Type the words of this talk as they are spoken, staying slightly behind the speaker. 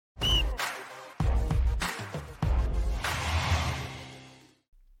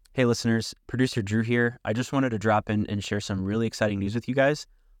Hey listeners, producer Drew here. I just wanted to drop in and share some really exciting news with you guys.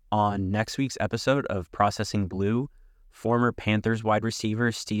 On next week's episode of Processing Blue, former Panthers wide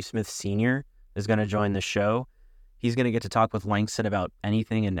receiver Steve Smith Sr. is going to join the show. He's going to get to talk with Langston about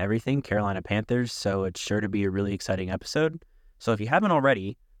anything and everything Carolina Panthers, so it's sure to be a really exciting episode. So if you haven't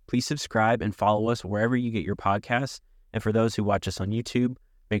already, please subscribe and follow us wherever you get your podcasts. And for those who watch us on YouTube,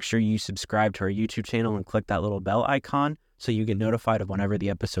 make sure you subscribe to our YouTube channel and click that little bell icon so you get notified of whenever the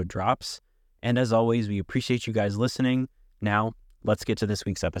episode drops. And as always, we appreciate you guys listening. Now, let's get to this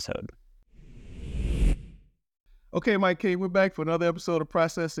week's episode. Okay, Mike K, we're back for another episode of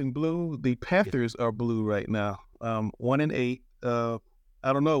Processing Blue. The Panthers are blue right now, 1-8. I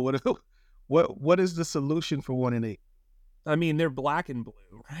don't know what is the solution for 1-8. I mean, they're black and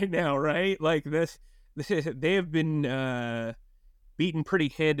blue right now, right? Like this, they have been beaten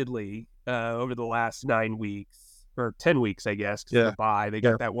pretty handedly over the last 9 weeks or 10 weeks, I guess. Because the bye, they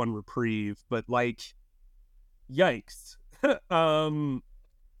got that one reprieve, but like, yikes.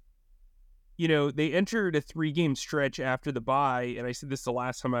 You know, they entered a 3-game stretch after the bye, and I said this the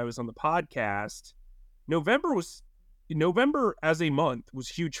last time I was on the podcast. November as a month was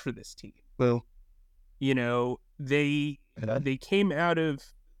huge for this team. Well, you know, they came out of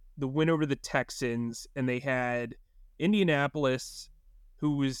the win over the Texans, and they had Indianapolis,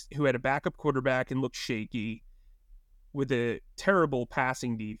 who had a backup quarterback and looked shaky, with a terrible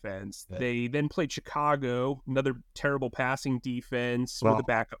passing defense. Yeah. They then played Chicago, another terrible passing defense with a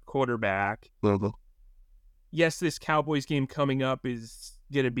backup quarterback. Yes, this Cowboys game coming up is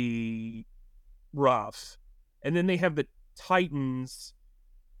going to be rough. And then they have the Titans,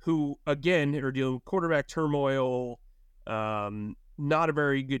 who, again, are dealing with quarterback turmoil, not a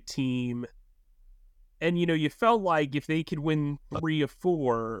very good team. And, you know, you felt like if they could win 3 of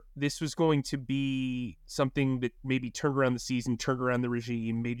 4, this was going to be something that maybe turned around the season, turned around the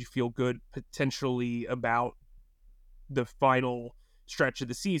regime, made you feel good potentially about the final stretch of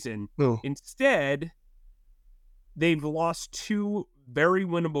the season. Instead, they've lost 2 very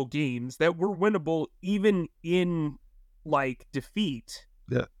winnable games that were winnable even in, like, defeat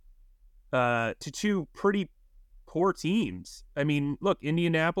to 2 pretty poor teams. I mean, look,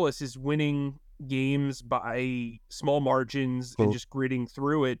 Indianapolis is winning games by small margins and just gritting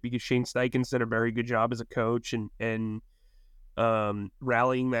through it because Shane Steichen's done a very good job as a coach and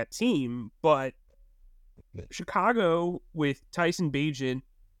rallying that team. But Chicago, with Tyson Bagent,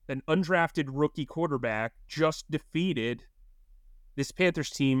 an undrafted rookie quarterback, just defeated this Panthers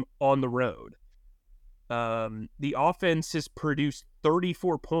team on the road. The offense has produced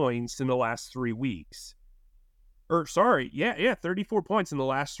 34 points in the last 3 weeks. 34 points in the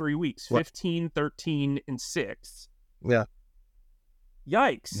last 3 weeks. 15, 13, and 6. Yeah.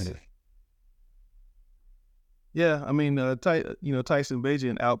 Yikes. Yeah, I mean, Tyson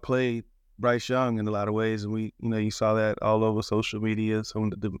Bagent outplayed Bryce Young in a lot of ways, and you saw that all over social media.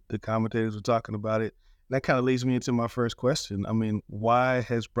 Some of the commentators were talking about it. And that kind of leads me into my first question. I mean, why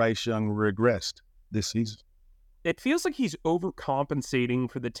has Bryce Young regressed this season? It feels like he's overcompensating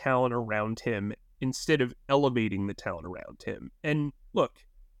for the talent around him instead of elevating the talent around him. And look,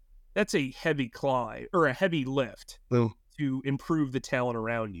 that's a heavy climb or a heavy lift to improve the talent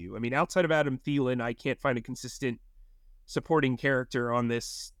around you. I mean, outside of Adam Thielen, I can't find a consistent supporting character on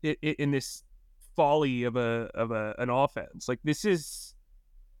this in this folly of an offense. Like this is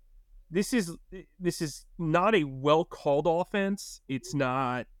not a well-called offense. It's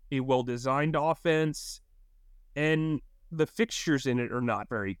not a well-designed offense, and the fixtures in it are not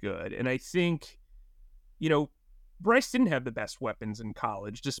very good. And I think, you know, Bryce didn't have the best weapons in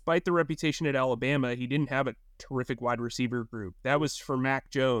college. Despite the reputation at Alabama, he didn't have a terrific wide receiver group. That was for Mac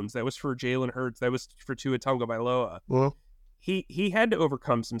Jones. That was for Jalen Hurts. That was for Tua Tagovailoa. Well, he had to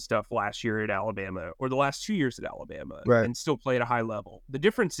overcome some stuff last year at Alabama, or the last 2 years at Alabama, and still play at a high level. The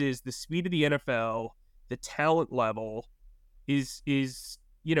difference is the speed of the NFL, the talent level is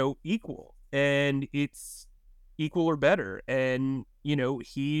equal, and it's equal or better. And, you know,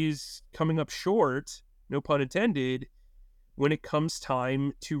 he's coming up short, no pun intended, when it comes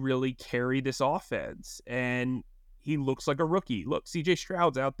time to really carry this offense. And he looks like a rookie. Look, CJ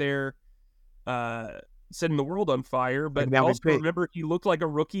Stroud's out there setting the world on fire, but also remember, he looked like a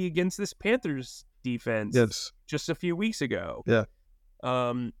rookie against this Panthers defense just a few weeks ago. Yeah.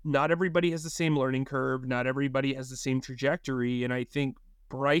 Not everybody has the same learning curve. Not everybody has the same trajectory. And I think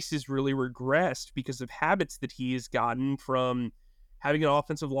Bryce has really regressed because of habits that he has gotten from having an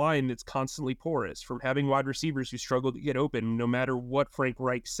offensive line that's constantly porous, from having wide receivers who struggle to get open no matter what Frank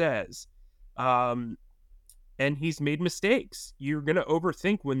Reich says. And he's made mistakes. You're going to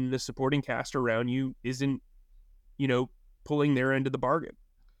overthink when the supporting cast around you isn't, pulling their end of the bargain.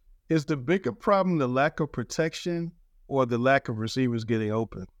 Is the bigger problem the lack of protection or the lack of receivers getting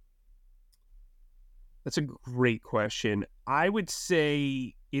open? That's a great question. I would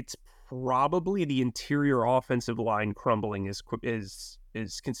say it's probably the interior offensive line crumbling as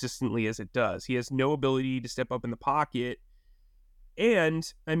consistently as it does. He has no ability to step up in the pocket, and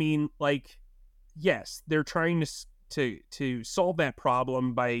I mean, like, yes, they're trying to solve that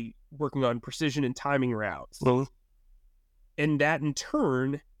problem by working on precision and timing routes, and that in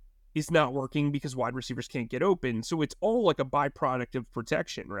turn is not working because wide receivers can't get open. So it's all like a byproduct of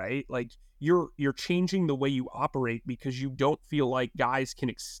protection, right? Like you're changing the way you operate because you don't feel like guys can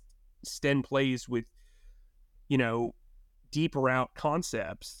extend plays with, deep route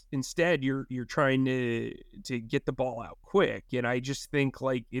concepts. Instead, you're trying to get the ball out quick. And I just think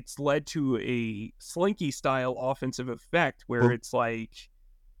like it's led to a slinky style offensive effect where it's like,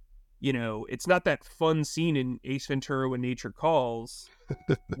 it's not that fun scene in Ace Ventura When Nature Calls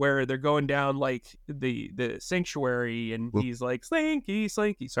where they're going down like the sanctuary and he's like slinky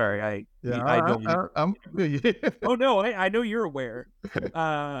slinky. Sorry, I don't. I'm familiar. Oh no, I know you're aware.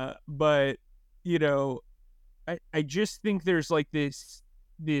 But I just think there's like this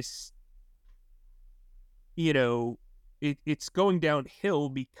it's going downhill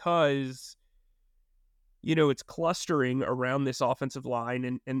because it's clustering around this offensive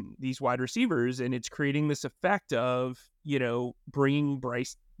line and these wide receivers, and it's creating this effect of, bringing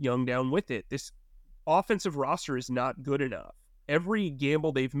Bryce Young down with it. This offensive roster is not good enough. Every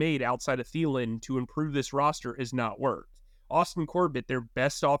gamble they've made outside of Thielen to improve this roster has not worked. Austin Corbett, their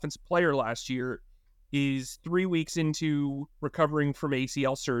best offensive player last year, is 3 weeks into recovering from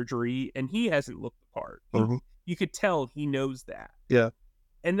ACL surgery, and he hasn't looked the part. You could tell he knows that. Yeah.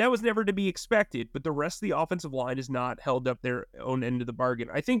 And that was never to be expected, but the rest of the offensive line has not held up their own end of the bargain.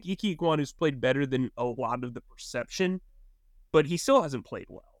 I think Ike Ikwanu's played better than a lot of the perception, but he still hasn't played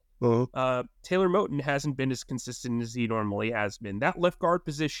well. Taylor Moton hasn't been as consistent as he normally has been. That left guard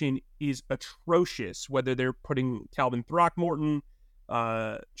position is atrocious, whether they're putting Calvin Throckmorton,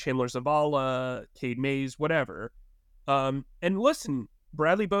 Chandler Zavala, Cade Mays, whatever. And listen,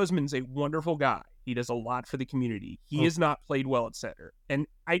 Bradley Bozeman's a wonderful guy. He does a lot for the community. He has not played well at center. And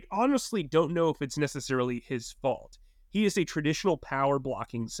I honestly don't know if it's necessarily his fault. He is a traditional power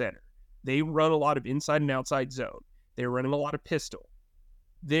blocking center. They run a lot of inside and outside zone. They're running a lot of pistol.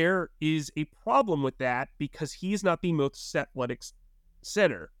 There is a problem with that because he's not the most athletic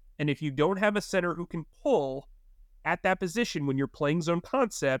center. And if you don't have a center who can pull at that position when you're playing zone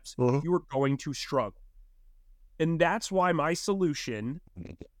concepts, you are going to struggle. And that's why my solution,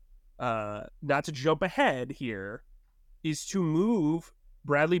 not to jump ahead here, is to move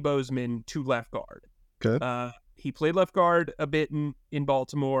Bradley Bozeman to left guard. Okay. He played left guard a bit in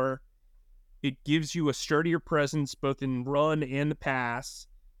Baltimore. It gives you a sturdier presence both in run and the pass,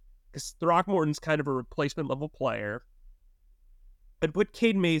 because Throckmorton's kind of a replacement level player. And put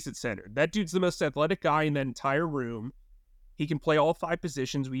Cade Mays at center. That dude's the most athletic guy in that entire room. He can play all 5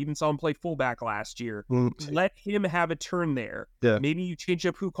 positions. We even saw him play fullback last year. Let him have a turn there. Yeah. Maybe you change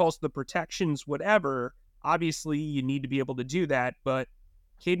up who calls the protections, whatever. Obviously, you need to be able to do that. But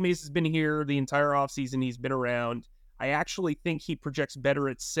Cade Mays has been here the entire offseason. He's been around. I actually think he projects better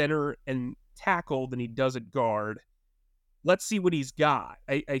at center and tackle than he does at guard. Let's see what he's got.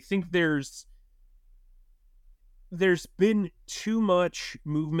 I think there's been too much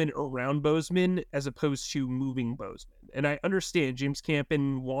movement around Bozeman as opposed to moving Bozeman. And I understand James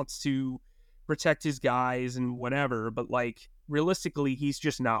Campen wants to protect his guys and whatever, but like realistically, he's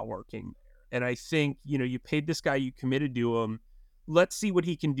just not working there. And I think, you paid this guy, you committed to him. Let's see what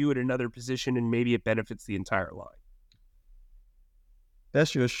he can do at another position, and maybe it benefits the entire line.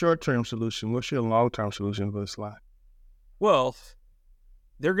 That's your short-term solution. What's your long-term solution for this line? Well,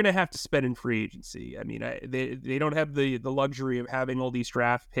 they're going to have to spend in free agency. I mean, they don't have the luxury of having all these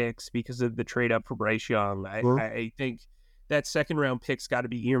draft picks because of the trade up for Bryce Young. I think that second round pick's got to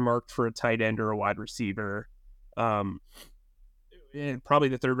be earmarked for a tight end or a wide receiver. And probably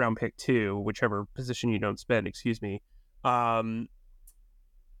the third round pick too, whichever position you don't spend, excuse me. And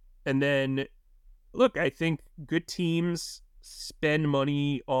then, look, I think good teams spend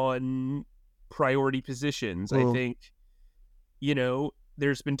money on priority positions. I think,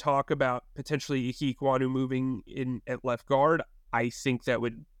 there's been talk about potentially Ike Ikwanu moving in at left guard. I think that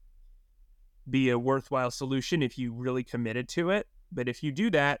would be a worthwhile solution if you really committed to it. But if you do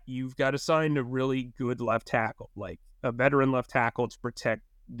that, you've got to sign a really good left tackle, like a veteran left tackle to protect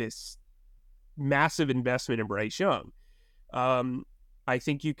this massive investment in Bryce Young. I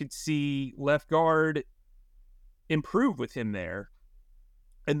think you could see left guard improve with him there.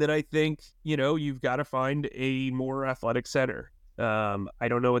 And then I think, you've got to find a more athletic center. I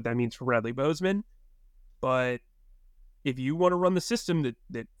don't know what that means for Bradley Bozeman, but if you want to run the system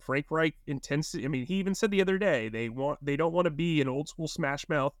that Frank Reich intends to, I mean, he even said the other day they don't want to be an old school smash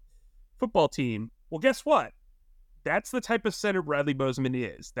mouth football team. Well, guess what? That's the type of center Bradley Bozeman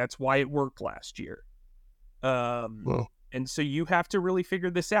is. That's why it worked last year. And so you have to really figure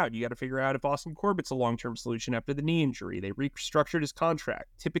this out. You got to figure out if Austin Corbett's a long-term solution after the knee injury. They restructured his contract.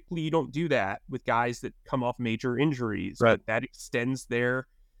 Typically, you don't do that with guys that come off major injuries. Right. But that extends their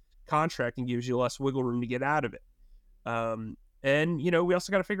contract and gives you less wiggle room to get out of it. And, we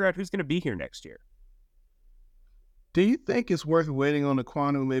also got to figure out who's going to be here next year. Do you think it's worth waiting on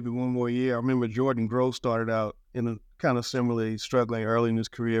Aquanu maybe one more year? I remember Jordan Grove started out in a kind of similarly struggling early in his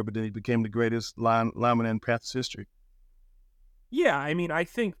career, but then he became the greatest lineman in Panthers history. Yeah, I mean, I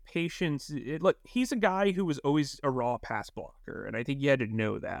think patience. Look, he's a guy who was always a raw pass blocker, and I think you had to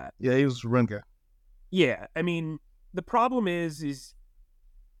know that. Yeah, he was a run guy. Yeah, I mean, the problem is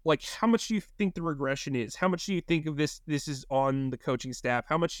like, how much do you think the regression is? How much do you think of this is on the coaching staff?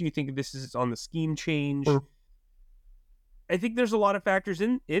 How much do you think of this is on the scheme change? I think there's a lot of factors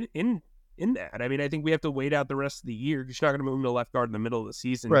in that. I mean, I think we have to wait out the rest of the year because you're not going to move him to left guard in the middle of the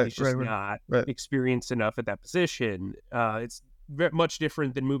season. Right, He's just not experienced enough at that position. It's very much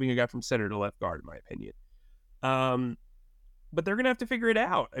different than moving a guy from center to left guard, in my opinion. But they're going to have to figure it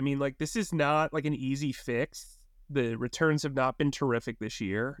out. I mean, like, this is not like an easy fix. The returns have not been terrific this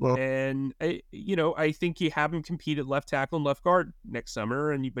year. Well, and, I think you have him compete at left tackle and left guard next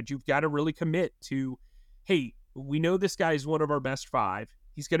summer. But you've got to really commit to, hey, we know this guy is one of our best 5.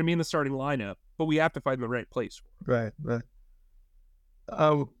 He's going to be in the starting lineup, but we have to find the right place for him. Right.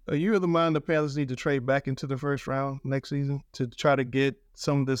 Are you of the mind the Panthers need to trade back into the first round next season to try to get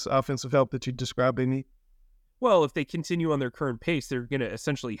some of this offensive help that you described they need? Well, if they continue on their current pace, they're going to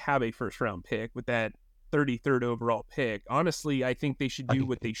essentially have a first-round pick with that 33rd overall pick. Honestly, I think they should do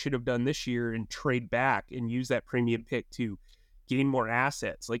what they should have done this year and trade back and use that premium pick to gain more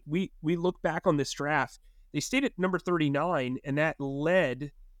assets. Like, we look back on this draft, they stayed at number 39, and that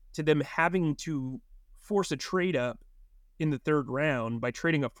led to them having to force a trade up in the 3rd round by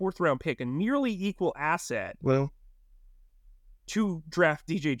trading a 4th-round pick, a nearly equal asset, to draft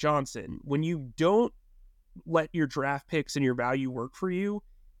DJ Johnson. When you don't let your draft picks and your value work for you,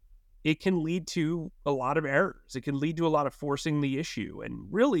 it can lead to a lot of errors. It can lead to a lot of forcing the issue. And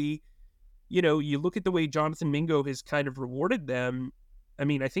really, you look at the way Jonathan Mingo has kind of rewarded them. I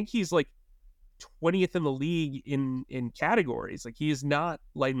mean, I think he's like 20th in the league in categories. Like, he is not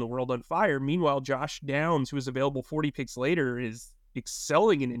lighting the world on fire. Meanwhile, Josh Downs, who is available 40 picks later, is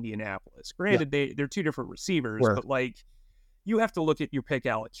excelling in Indianapolis. Granted, they're 2 different receivers, but like, you have to look at your pick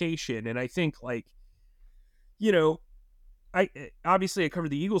allocation. And I think, like, I covered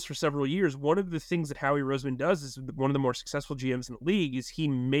the Eagles for several years. One of the things that Howie Roseman does is one of the more successful GMs in the league is he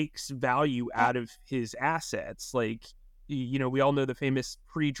makes value out of his assets. Like, we all know the famous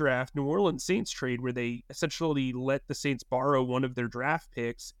pre-draft New Orleans Saints trade where they essentially let the Saints borrow one of their draft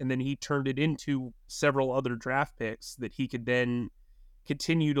picks, and then he turned it into several other draft picks that he could then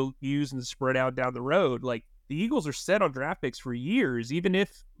continue to use and spread out down the road. Like, the Eagles are set on draft picks for years. Even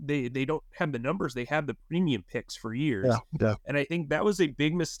if they don't have the numbers, they have the premium picks for years. Yeah. And I think that was a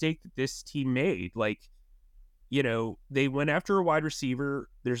big mistake that this team made. Like, they went after a wide receiver.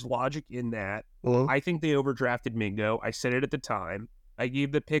 There's logic in that. I think they overdrafted Mingo. I said it at the time. I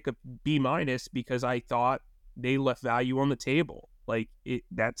gave the pick a B- because I thought they left value on the table. Like,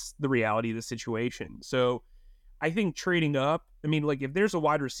 that's the reality of the situation. So I think trading up, I mean, like, if there's a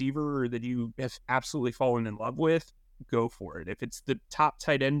wide receiver that you have absolutely fallen in love with, go for it. If it's the top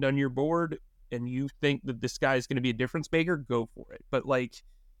tight end on your board and you think that this guy is going to be a difference maker, go for it. But, like,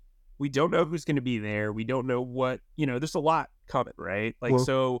 we don't know who's going to be there. We don't know what, there's a lot coming, right? Like,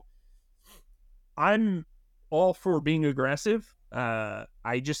 so I'm all for being aggressive. I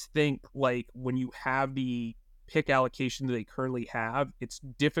just think, like, when you have the pick allocation that they currently have, it's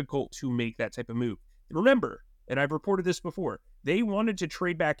difficult to make that type of move. Remember, and I've reported this before, they wanted to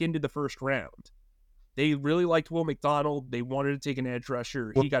trade back into the first round. They really liked Will McDonald. They wanted to take an edge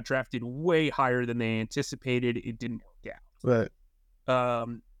rusher. He got drafted way higher than they anticipated. It didn't work out.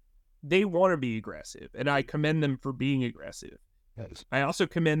 Right. They want to be aggressive, and I commend them for being aggressive. Yes. I also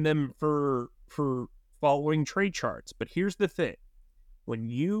commend them for following trade charts. But here's the thing. When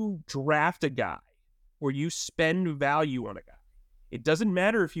you draft a guy or you spend value on a guy, it doesn't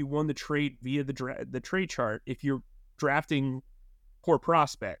matter if you won the trade via the trade chart if you're drafting poor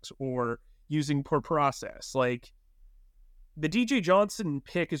prospects or using poor process. Like, the DJ Johnson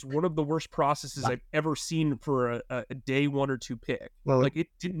pick is one of the worst processes I've ever seen for a day 1 or 2 pick. Like, it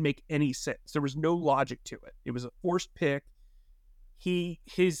didn't make any sense. There was no logic to it. It was a forced pick.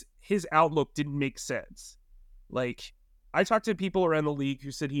 his outlook didn't make sense. Like, I talked to people around the league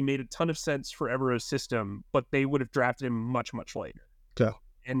who said he made a ton of sense for Evero's system, but they would have drafted him much, much later. Okay.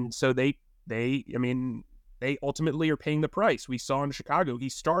 And so they ultimately are paying the price. We saw in Chicago, he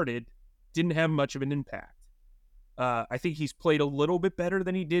started, didn't have much of an impact. I think he's played a little bit better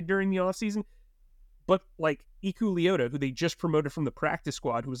than he did during the offseason. But like Iku Leota, who they just promoted from the practice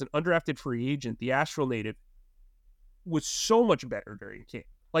squad, who was an undrafted free agent, the Asheville native, was so much better during camp.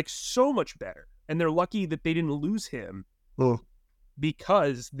 Like, so much better. And they're lucky that they didn't lose him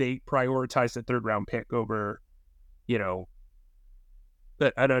because they prioritized a third-round pick over, an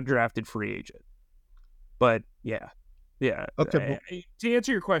undrafted free agent. But, yeah. Okay. To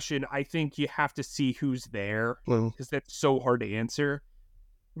answer your question, I think you have to see who's there because that's so hard to answer.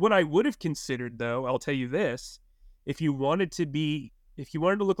 What I would have considered, though, I'll tell you this, if you wanted to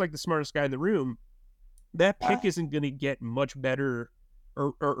look like the smartest guy in the room, that pick isn't going to get much better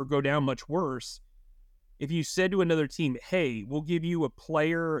or go down much worse. If you said to another team, hey, we'll give you a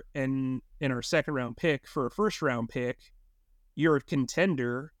player and our second round pick for a first round pick, you're a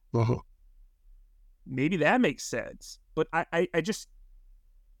contender. Maybe that makes sense. But I just,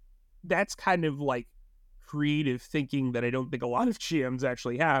 that's kind of like creative thinking that I don't think a lot of GMs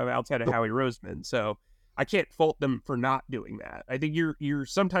actually have outside of Howie Roseman. So I can't fault them for not doing that. I think you're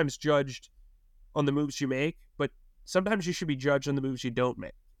sometimes judged on the moves you make, but sometimes you should be judged on the moves you don't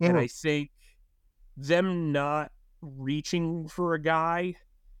make. And I think them not reaching for a guy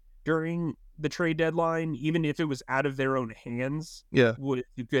during the trade deadline, even if it was out of their own hands, would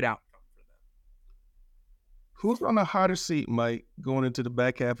be a good outcome for them. Who's on the hotter seat, Mike, going into the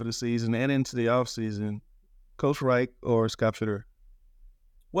back half of the season and into the offseason? Coach Reich or Scott Fitter?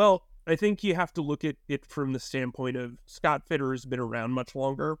 Well, I think you have to look at it from the standpoint of Scott Fitter has been around much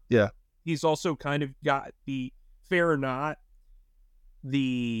longer. Yeah. He's also kind of got the, fair or not,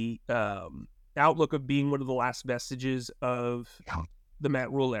 the outlook of being one of the last vestiges of the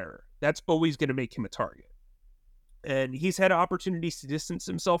Matt Rule era. That's always going to make him a target. And he's had opportunities to distance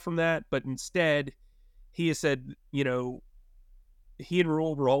himself from that, but instead he has said, he and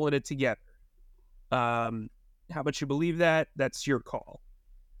Rule were all in it together. How much you believe that? That's your call.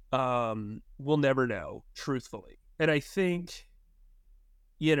 We'll never know, truthfully. And I think,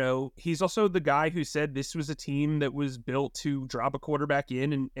 he's also the guy who said this was a team that was built to drop a quarterback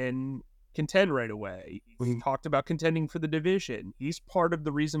in and contend right away. He's talked about contending for the division. He's part of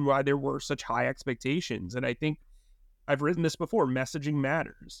the reason why there were such high expectations. And I think I've written this before, messaging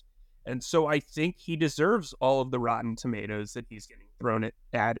matters. And so I think he deserves all of the rotten tomatoes that he's getting thrown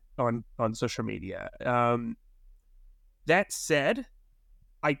at on social media. That said,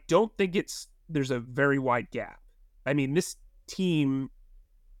 I don't think there's a very wide gap. I mean, this team,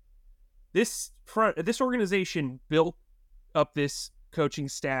 this organization built up this coaching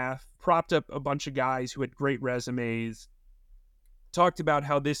staff, propped up a bunch of guys who had great resumes, talked about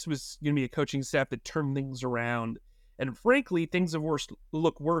how this was going to be a coaching staff that turned things around. And frankly, things have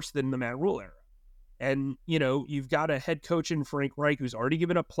look worse than the Matt Rule era. And, you've got a head coach in Frank Reich who's already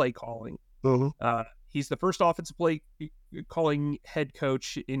given up play calling. He's the first offensive play calling head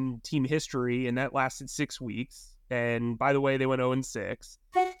coach in team history, and that lasted 6 weeks. And by the way, they went 0-6.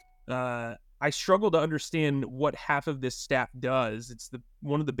 I struggle to understand what half of this staff does. It's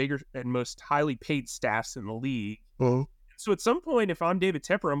one of the bigger and most highly paid staffs in the league. So at some point, if I'm David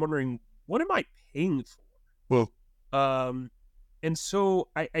Tepper, I'm wondering, what am I paying for? And so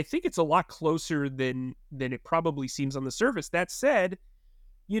I think it's a lot closer than it probably seems on the surface. That said,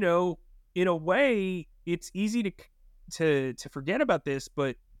 in a way, it's easy to forget about this,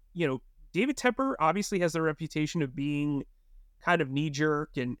 but David Tepper obviously has the reputation of being kind of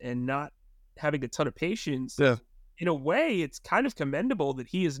knee-jerk and not having a ton of patience. Yeah. In a way, it's kind of commendable that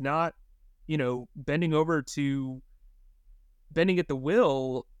he is not, bending at the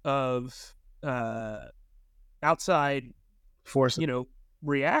will of outside force,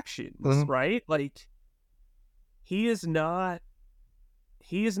 reactions, right? Like, he is not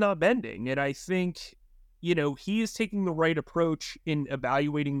bending. And I think, he is taking the right approach in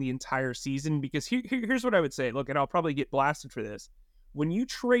evaluating the entire season, because here's what I would say. Look, and I'll probably get blasted for this. When you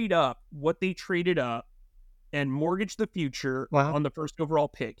trade up what they traded up and mortgage the future on the first overall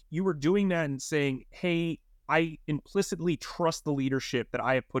pick, you were doing that and saying, hey, I implicitly trust the leadership that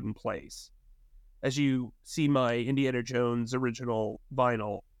I have put in place. As you see my Indiana Jones original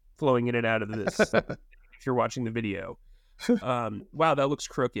vinyl flowing in and out of this, if you're watching the video. Wow, that looks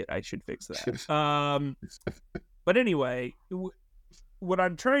crooked. I should fix that. But anyway, what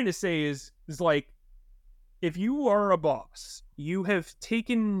I'm trying to say is like, if you are a boss, you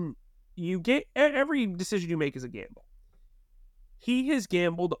get every decision you make is a gamble. he has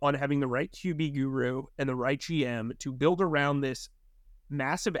gambled on having the right QB guru and the right GM to build around this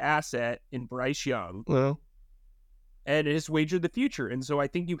massive asset in Bryce Young. Well, and has wagered the future. And so I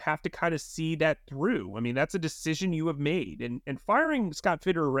think you have to kind of see that through. I mean, that's a decision you have made. And firing Scott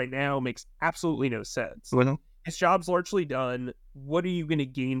Fitterer right now makes absolutely no sense. well, His job's largely done. What are you going to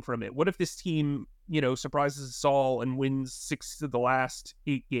gain from it? What if this team, surprises us all and wins 6 of the last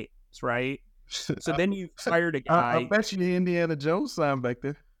 8 games, right? So then you fired a guy. I bet you the Indiana Jones sign back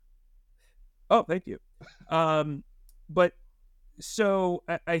there. Oh, thank you. But so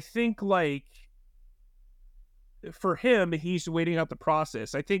I think like for him, he's waiting out the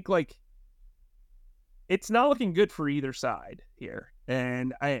process. I think like it's not looking good for either side here.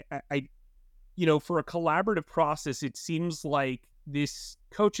 And I for a collaborative process, it seems like this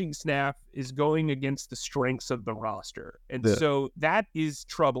coaching staff is going against the strengths of the roster. And so that is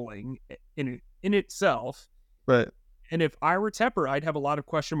troubling in itself. Right. And if I were Tepper, I'd have a lot of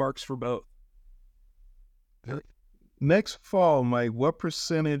question marks for both. Next fall, Mike, what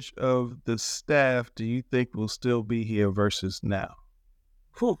percentage of the staff do you think will still be here versus now?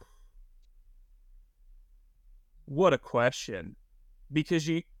 Whew. What a question. Because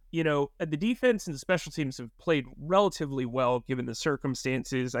the defense and the special teams have played relatively well given the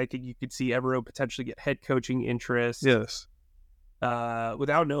circumstances. I think you could see Evero potentially get head coaching interest. Yes.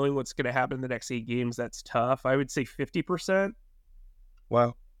 Without knowing what's going to happen in the next 8 games, that's tough. I would say 50%.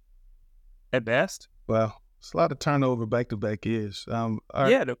 Wow. At best. Wow. It's a lot of turnover back-to-back years.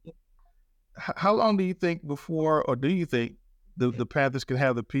 Yeah. No. How long do you think before, or do you think the Panthers can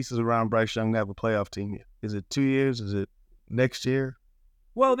have the pieces around Bryce Young to have a playoff team yet? Is it 2 years? Is it next year?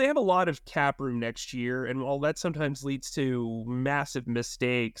 Well, they have a lot of cap room next year, and while that sometimes leads to massive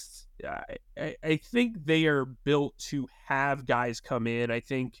mistakes, I think they are built to have guys come in. I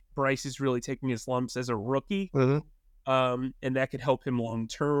think Bryce is really taking his lumps as a rookie, and that could help him long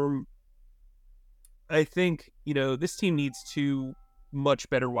term. I think, this team needs 2 much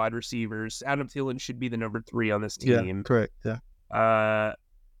better wide receivers. Adam Thielen should be the number 3 on this team. Yeah, correct, yeah.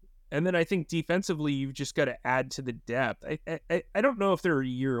 And then I think defensively, you've just got to add to the depth. I don't know if they're a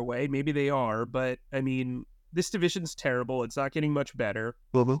year away. Maybe they are. But, I mean, this division's terrible. It's not getting much better.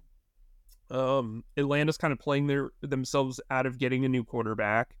 Atlanta's kind of playing themselves out of getting a new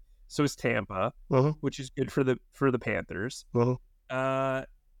quarterback. So is Tampa, which is good for the Panthers. And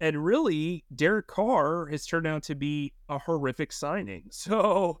really, Derek Carr has turned out to be a horrific signing.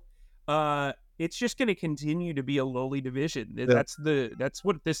 So it's just going to continue to be a lowly division. Yeah. That's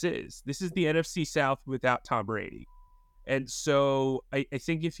what this is. This is the NFC South without Tom Brady. And so I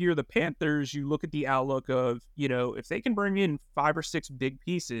think if you're the Panthers, you look at the outlook of, if they can bring in 5 or 6 big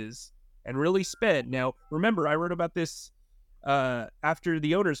pieces and really spend. Now, remember, I wrote about this after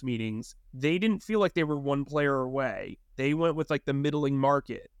the owners' meetings. They didn't feel like they were one player away. They went with like the middling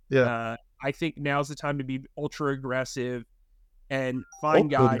market. Yeah. I think now's the time to be ultra aggressive and find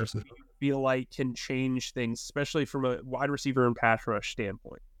guys who you feel like can change things, especially from a wide receiver and pass rush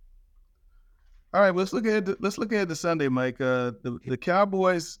standpoint. All right, let's look ahead to Sunday, Mike. The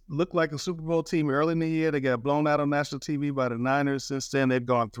Cowboys look like a Super Bowl team early in the year. They got blown out on national TV by the Niners. Since then, they've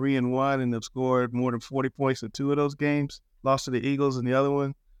gone 3-1 and they've scored more than 40 points in 2 of those games. Lost to the Eagles in the other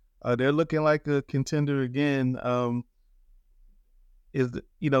one. They're looking like a contender again.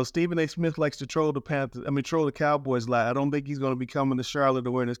 Stephen A. Smith likes to troll the Cowboys a lot. I don't think he's going to be coming to Charlotte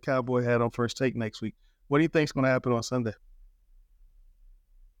to wear his Cowboy hat on First Take next week. What do you think is going to happen on Sunday?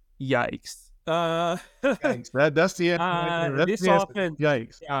 Yikes. Yikes. That's the answer. This offense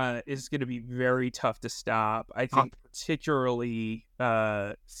is going to be very tough to stop. I think particularly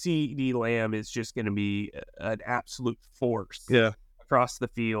CeeDee Lamb is just going to be an absolute force across the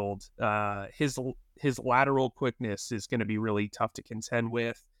field. His lateral quickness is going to be really tough to contend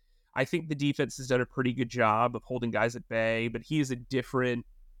with. I think the defense has done a pretty good job of holding guys at bay, but he is a different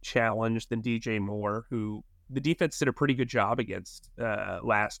challenge than DJ Moore, who the defense did a pretty good job against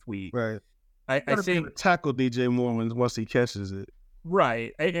last week. Right. I think tackle DJ Moore once he catches it.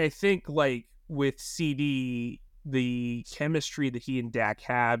 Right. I think like with CD, the chemistry that he and Dak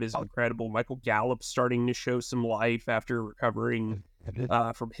have is incredible. Michael Gallup starting to show some life after recovering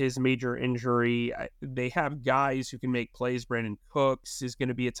from his major injury. They have guys who can make plays. Brandon Cooks is going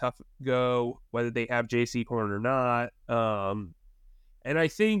to be a tough go, whether they have JC Horn or not. And I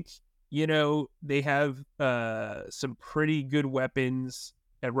think, they have some pretty good weapons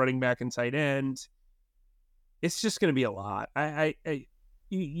at running back and tight end. It's just going to be a lot.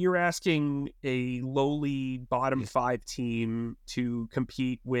 You're asking a lowly bottom 5 team to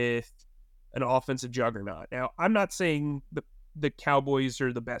compete with an offensive juggernaut. Now, I'm not saying the Cowboys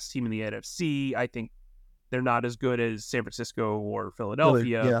are the best team in the NFC. I think they're not as good as San Francisco or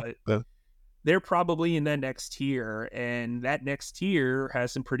Philadelphia, but they're probably in that next tier, and that next tier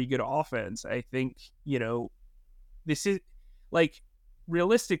has some pretty good offense. I think, this is like,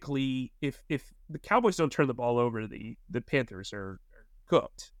 realistically, if the Cowboys don't turn the ball over, the Panthers are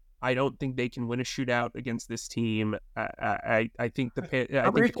cooked. I don't think they can win a shootout against this team. I think the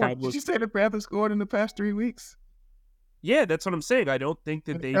Cowboys. Did you say the Panthers scored in the past 3 weeks? Yeah, that's what I'm saying. I don't think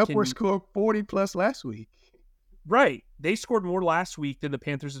that they can. Scored 40 plus last week. Right, they scored more last week than the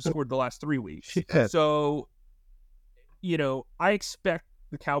Panthers have scored the last 3 weeks. Yeah. So, I expect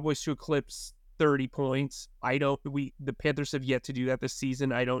the Cowboys to eclipse 30 points. The Panthers have yet to do that this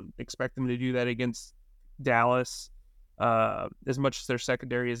season. I don't expect them to do that against Dallas, as much as their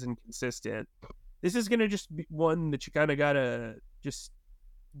secondary is inconsistent. This is going to just be one that you kind of got to just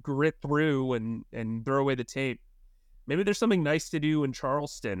grit through and throw away the tape. Maybe there's something nice to do in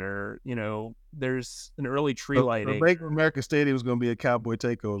Charleston, or, there's an early tree lighting. The Bank of America Stadium is going to be a Cowboy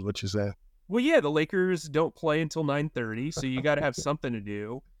takeover, is what you're saying. Well, yeah, the Lakers don't play until 9:30, so you got to have something to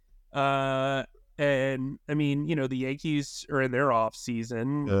do. And I mean, the Yankees are in their off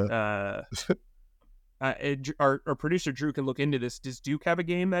season. Yeah. Our producer Drew can look into this. Does Duke have a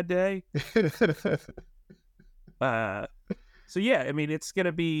game that day? So yeah, I mean, it's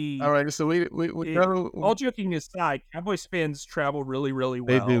gonna be all right. So we all joking aside, Cowboys fans travel really, really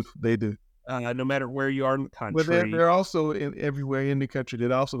well. They do. No matter where you are in the country. But they're also everywhere in the country. They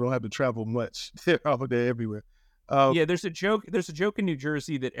also don't have to travel much. They're everywhere. Yeah, there's a joke in New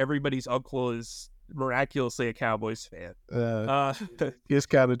Jersey that everybody's uncle is miraculously a Cowboys fan. It's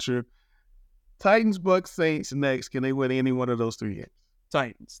kind of true. Titans, Bucks, Saints next. Can they win any one of those 3 games?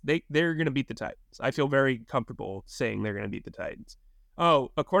 Titans. They're going to beat the Titans. I feel very comfortable saying they're going to beat the Titans.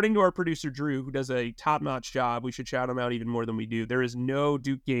 Oh, according to our producer Drew, who does a top-notch job, we should shout him out even more than we do. There is no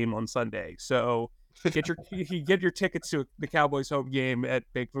Duke game on Sunday, so get your tickets to the Cowboys home game at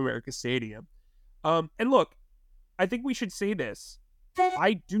Bank of America Stadium. And look, I think we should say this.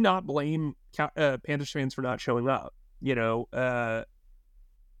 I do not blame Panthers fans for not showing up.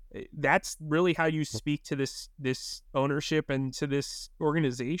 That's really how you speak to this ownership and to this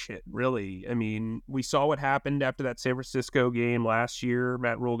organization, really. I mean, we saw what happened after that San Francisco game last year.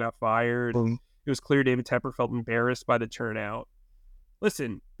 Matt Rule got fired. It was clear David Tepper felt embarrassed by the turnout.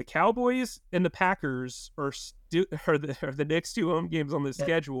 Listen, the Cowboys and the Packers are the next 2 home games on the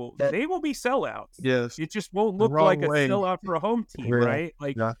schedule. They will be sellouts. Yes. It just won't look like a sellout for a home team, right?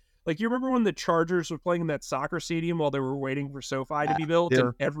 Like, you remember when the Chargers were playing in that soccer stadium while they were waiting for SoFi to be built,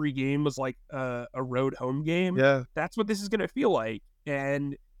 and every game was like a road home game? Yeah. That's what this is going to feel like,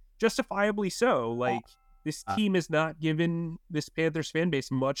 and justifiably so. Like, this team has not given this Panthers fan base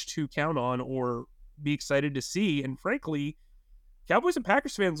much to count on or be excited to see, and frankly, Cowboys and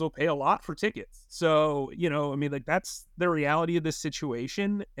Packers fans will pay a lot for tickets. So, I mean, like, that's the reality of this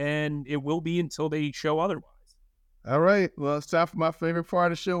situation, and it will be until they show otherwise. All right. Well, it's time for my favorite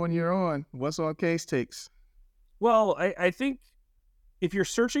part of the show when you're on. What's on Case Takes? Well, I think if you're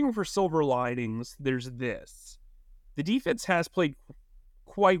searching for silver linings, there's this. The defense has played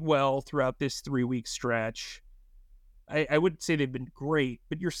quite well throughout this 3-week stretch. I wouldn't say they've been great,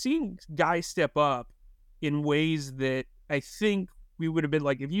 but you're seeing guys step up in ways that I think we would have been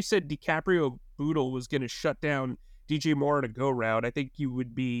like, if you said DiCaprio Boodle was going to shut down DJ Moore in a go route, I think you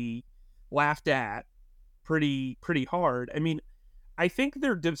would be laughed at pretty hard. I mean, I think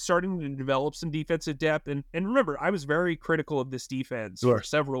they're starting to develop some defensive depth. And remember, I was very critical of this defense for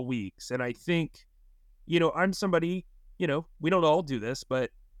several weeks. And I think, I'm somebody, we don't all do this,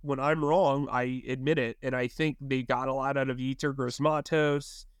 but when I'm wrong, I admit it. And I think they got a lot out of Yetur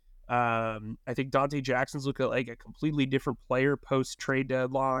Gross-Matos. I think Dante Jackson's looking like a completely different player post-trade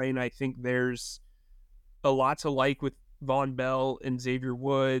deadline. I think there's a lot to like with Von Bell and Xavier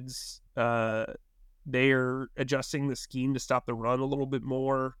Woods. They are adjusting the scheme to stop the run a little bit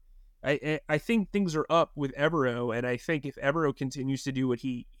more. I think things are up with Evero, and I think if Evero continues to do what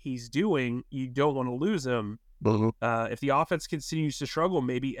he's doing, you don't want to lose him. If the offense continues to struggle,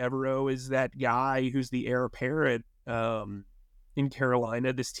 maybe Evero is that guy who's the heir apparent in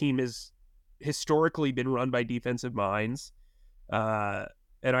Carolina. This team has historically been run by defensive minds, and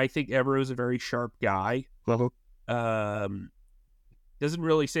I think Evero is a very sharp guy. Doesn't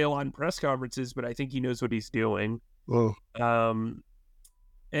really say a lot in press conferences, but I think he knows what he's doing.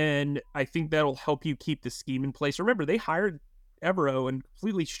 And I think that'll help you keep the scheme in place. Remember, they hired Evero and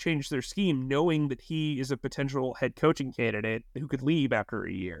completely changed their scheme, knowing that he is a potential head coaching candidate who could leave after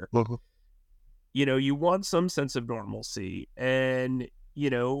a year. You want some sense of normalcy. And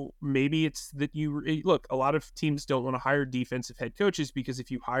maybe it's that look, a lot of teams don't want to hire defensive head coaches because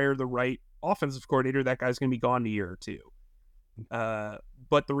if you hire the right offensive coordinator, that guy's going to be gone in a year or two.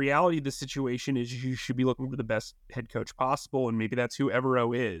 But the reality of the situation is you should be looking for the best head coach possible, and maybe that's who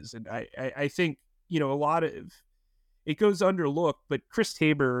Evero is. And I think, a lot of it goes underlooked, but Chris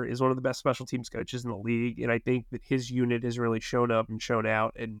Tabor is one of the best special teams coaches in the league, and I think that his unit has really shown up and shown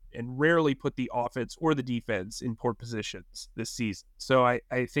out and rarely put the offense or the defense in poor positions this season. So I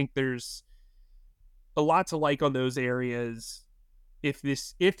think there's a lot to like on those areas if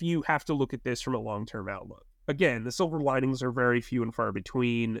you have to look at this from a long-term outlook. Again, the silver linings are very few and far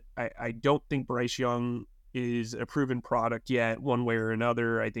between. I don't think Bryce Young is a proven product yet, one way or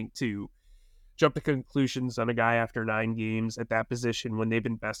another. I think to jump to conclusions on a guy after 9 games at that position when they've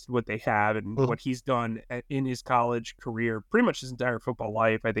invested what they have and what he's done in his college career, pretty much his entire football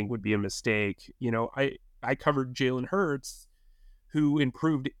life, I think would be a mistake. I covered Jalen Hurts, who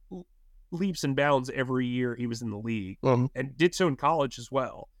improved leaps and bounds every year he was in the league and did so in college as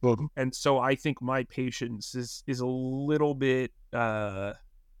well. And so I think my patience is a little bit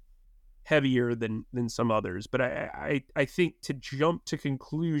heavier than some others, but I think to jump to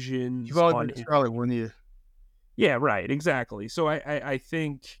conclusions, you've only been in Charlotte 1 year. Yeah, right, exactly. So I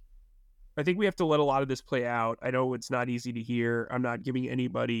think we have to let a lot of this play out. I know it's not easy to hear. I'm not giving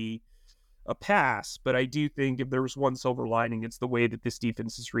anybody a pass, but I do think if there was one silver lining, it's the way that this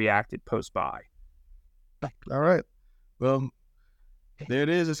defense has reacted post-bye. All right. Well, there it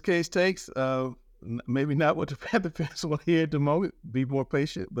is. As Case takes. Maybe not what the Panther fans want to hear at the moment. Be more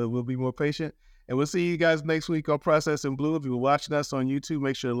patient, but we'll be more patient. And we'll see you guys next week on Processing Blue. If you're watching us on YouTube,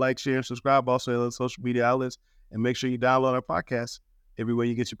 make sure to like, share, and subscribe. Also, other social media outlets. And make sure you download our podcast everywhere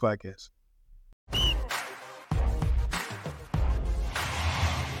you get your podcasts.